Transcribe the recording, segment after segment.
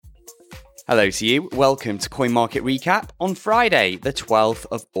Hello to you. Welcome to Coin Market Recap on Friday, the 12th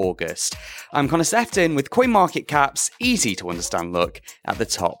of August. I'm Connor Sefton with CoinMarketCap's easy to understand look at the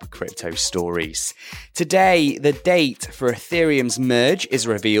top crypto stories. Today, the date for Ethereum's merge is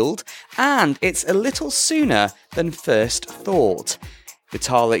revealed, and it's a little sooner than first thought.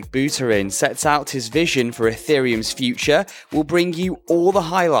 Vitalik Buterin sets out his vision for Ethereum's future. We'll bring you all the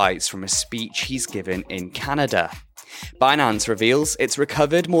highlights from a speech he's given in Canada. Binance reveals it's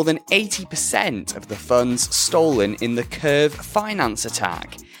recovered more than 80% of the funds stolen in the Curve Finance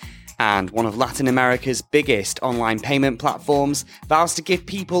attack. And one of Latin America's biggest online payment platforms vows to give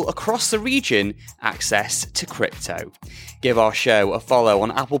people across the region access to crypto. Give our show a follow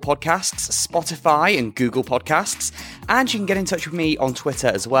on Apple Podcasts, Spotify and Google Podcasts, and you can get in touch with me on Twitter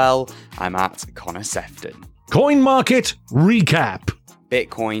as well. I'm at Connor Sefton. Coin Market Recap.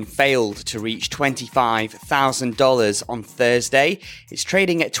 Bitcoin failed to reach $25,000 on Thursday. It's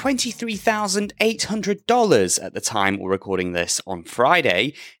trading at $23,800 at the time we're recording this on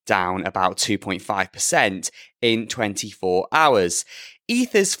Friday, down about 2.5% in 24 hours.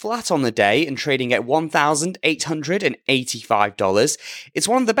 Ether's flat on the day and trading at $1,885. It's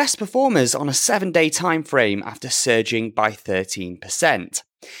one of the best performers on a 7-day time frame after surging by 13%.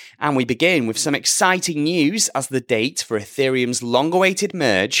 And we begin with some exciting news as the date for Ethereum's long-awaited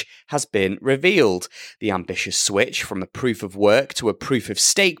merge has been revealed. The ambitious switch from a proof-of-work to a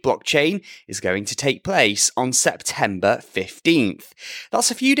proof-of-stake blockchain is going to take place on September 15th. That's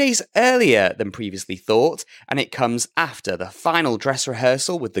a few days earlier than previously thought, and it comes after the final dress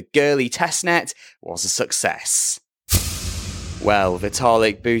rehearsal with the girly testnet was a success. Well,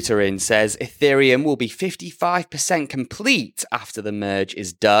 Vitalik Buterin says Ethereum will be 55% complete after the merge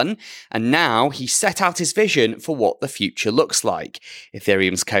is done, and now he's set out his vision for what the future looks like.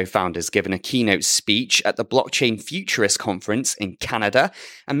 Ethereum's co-founder's given a keynote speech at the Blockchain Futurist conference in Canada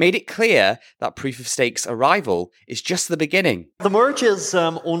and made it clear that proof-of-stake's arrival is just the beginning. The merge is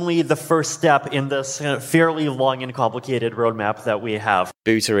only the first step in this fairly long and complicated roadmap that we have.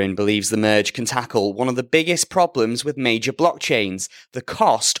 Buterin believes the merge can tackle one of the biggest problems with major blockchains, the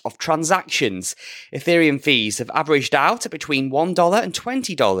cost of transactions. Ethereum fees have averaged out at between $1 and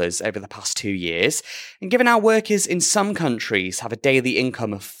 $20 over the past 2 years, and given our workers in some countries have a daily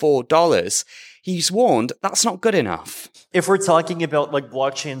income of $4, he's warned that's not good enough. If we're talking about like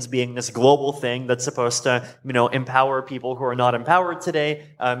blockchains being this global thing that's supposed to, empower people who are not empowered today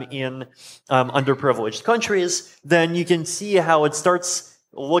in underprivileged countries, then you can see how it starts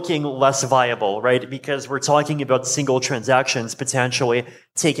looking less viable, right? Because we're talking about single transactions potentially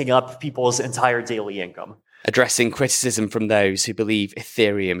taking up people's entire daily income. Addressing criticism from those who believe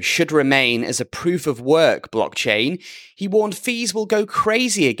Ethereum should remain as a proof-of-work blockchain, he warned fees will go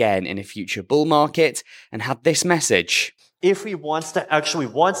crazy again in a future bull market and had this message. If we want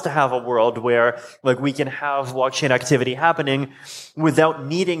to have a world where we can have blockchain activity happening without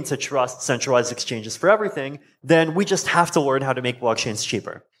needing to trust centralized exchanges for everything, then we just have to learn how to make blockchains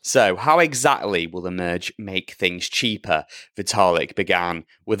cheaper. So, how exactly will the merge make things cheaper? Vitalik began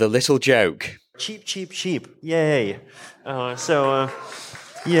with a little joke. Cheap, cheap, cheap. Yay. No.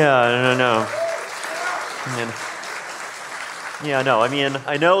 Yeah, no,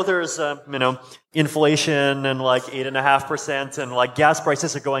 I know there's, inflation and 8.5% and gas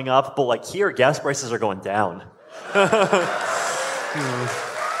prices are going up, but here, gas prices are going down.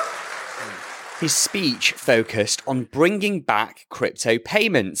 His speech focused on bringing back crypto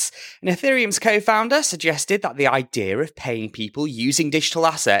payments, and Ethereum's co-founder suggested that the idea of paying people using digital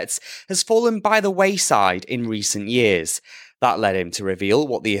assets has fallen by the wayside in recent years. That led him to reveal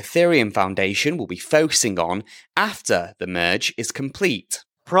what the Ethereum Foundation will be focusing on after the merge is complete.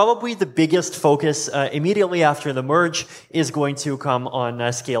 Probably the biggest focus immediately after the merge is going to come on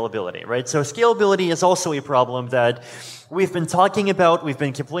scalability, right? So scalability is also a problem that we've been talking about, we've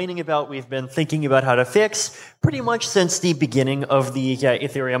been complaining about, we've been thinking about how to fix pretty much since the beginning of the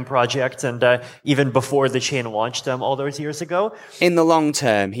Ethereum project and even before the chain launched all those years ago. In the long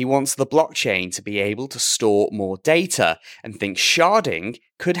term, he wants the blockchain to be able to store more data and thinks sharding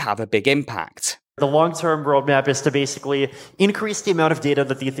could have a big impact. The long-term roadmap is to basically increase the amount of data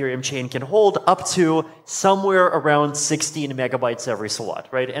that the Ethereum chain can hold up to somewhere around 16 megabytes every slot,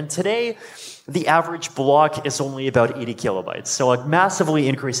 right? And today, the average block is only about 80 kilobytes. So massively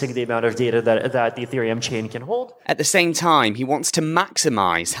increasing the amount of data that the Ethereum chain can hold. At the same time, he wants to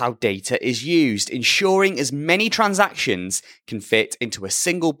maximize how data is used, ensuring as many transactions can fit into a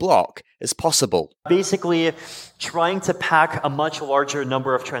single block as possible. Basically, trying to pack a much larger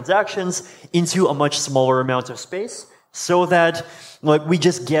number of transactions into a much smaller amount of space so that we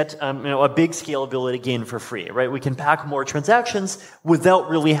just get a big scalability gain for free, right? We can pack more transactions without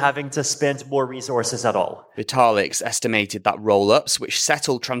really having to spend more resources at all. Vitalik's estimated that rollups, which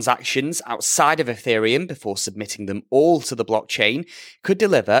settle transactions outside of Ethereum before submitting them all to the blockchain, could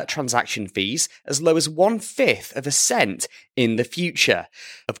deliver transaction fees as low as 1/5 of a cent in the future.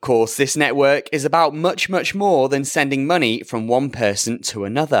 Of course, this network is about much, much more than sending money from one person to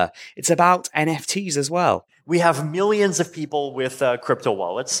another. It's about NFTs as well. We have millions of people with crypto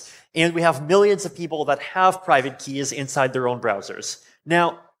wallets, and we have millions of people that have private keys inside their own browsers.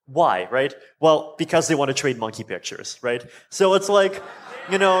 Now, why, right? Well, because they want to trade monkey pictures, right? So it's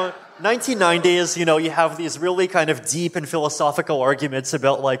 1990s, you have these really kind of deep and philosophical arguments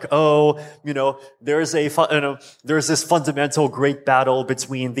about there's this fundamental great battle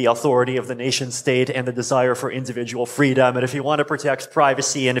between the authority of the nation state and the desire for individual freedom. And if you want to protect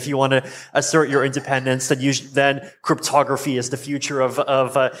privacy and if you want to assert your independence, then cryptography is the future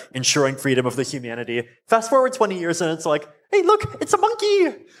of ensuring freedom of the humanity. Fast forward 20 years and it's like, hey, look, it's a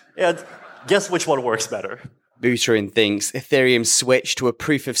monkey. And guess which one works better? Buterin thinks Ethereum's switch to a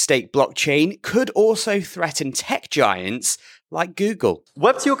proof-of-stake blockchain could also threaten tech giants like Google.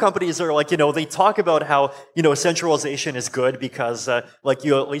 Web2 companies are they talk about how, centralization is good because,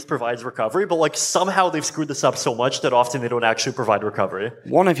 you at least provides recovery, but somehow they've screwed this up so much that often they don't actually provide recovery.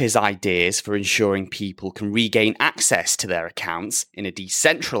 One of his ideas for ensuring people can regain access to their accounts in a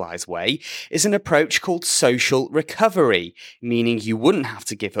decentralized way is an approach called social recovery, meaning you wouldn't have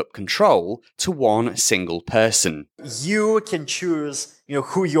to give up control to one single person. You can choose,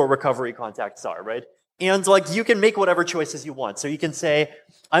 who your recovery contacts are, right? And you can make whatever choices you want. So you can say,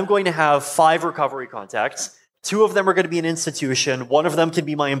 I'm going to have 5 recovery contacts. 2 of them are going to be an institution. 1 of them can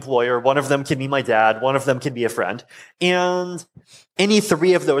be my employer. 1 of them can be my dad. 1 of them can be a friend. And any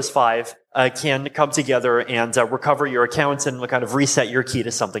 3 of those 5 can come together and recover your account and kind of reset your key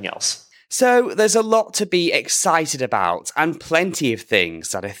to something else. So there's a lot to be excited about and plenty of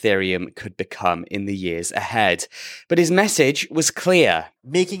things that Ethereum could become in the years ahead. But his message was clear.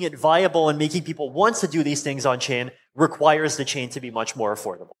 Making it viable and making people want to do these things on chain requires the chain to be much more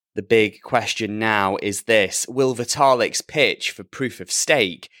affordable. The big question now is this: will Vitalik's pitch for proof of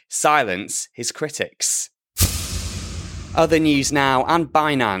stake silence his critics? Other news now, and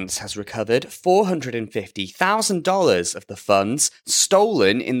Binance has recovered $450,000 of the funds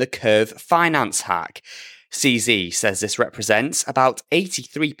stolen in the Curve Finance hack. CZ says this represents about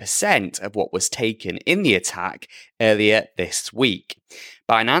 83% of what was taken in the attack earlier this week.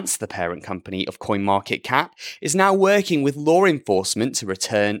 Binance, the parent company of CoinMarketCap, is now working with law enforcement to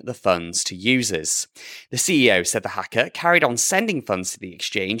return the funds to users. The CEO said the hacker carried on sending funds to the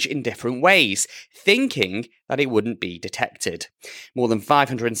exchange in different ways, thinking that it wouldn't be detected. More than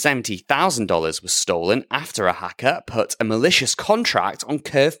 $570,000 was stolen after a hacker put a malicious contract on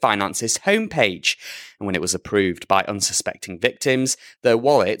Curve Finance's homepage, and when it was approved by unsuspecting victims, their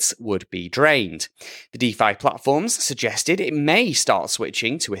wallets would be drained. The DeFi platforms suggested it may start switching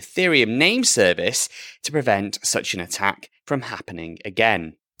to Ethereum name service to prevent such an attack from happening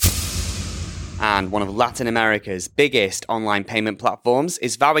again. And one of Latin America's biggest online payment platforms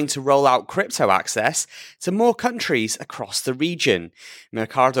is vowing to roll out crypto access to more countries across the region.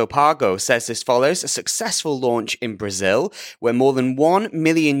 Mercado Pago says this follows a successful launch in Brazil, where more than 1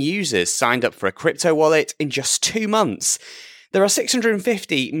 million users signed up for a crypto wallet in just 2 months. There are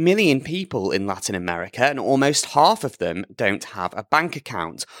 650 million people in Latin America, and almost half of them don't have a bank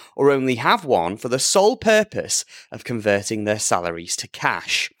account, or only have one for the sole purpose of converting their salaries to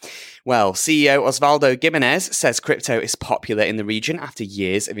cash. Well, CEO Osvaldo Gimenez says crypto is popular in the region after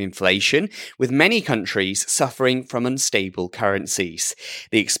years of inflation, with many countries suffering from unstable currencies.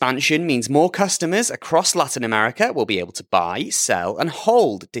 The expansion means more customers across Latin America will be able to buy, sell, and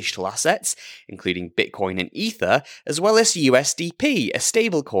hold digital assets, including Bitcoin and Ether, as well as USDP, a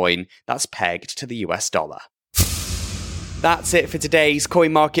stablecoin that's pegged to the US dollar. That's it for today's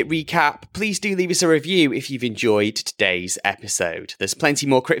Coin Market Recap. Please do leave us a review if you've enjoyed today's episode. There's plenty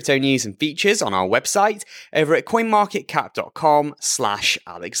more crypto news and features on our website over at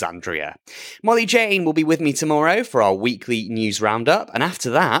coinmarketcap.com/Alexandria. Molly Jane will be with me tomorrow for our weekly news roundup, and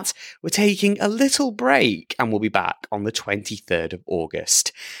after that, we're taking a little break and we'll be back on the 23rd of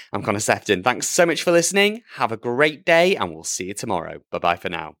August. I'm Connor Sefton. Thanks so much for listening. Have a great day and we'll see you tomorrow. Bye-bye for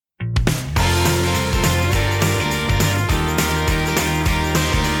now.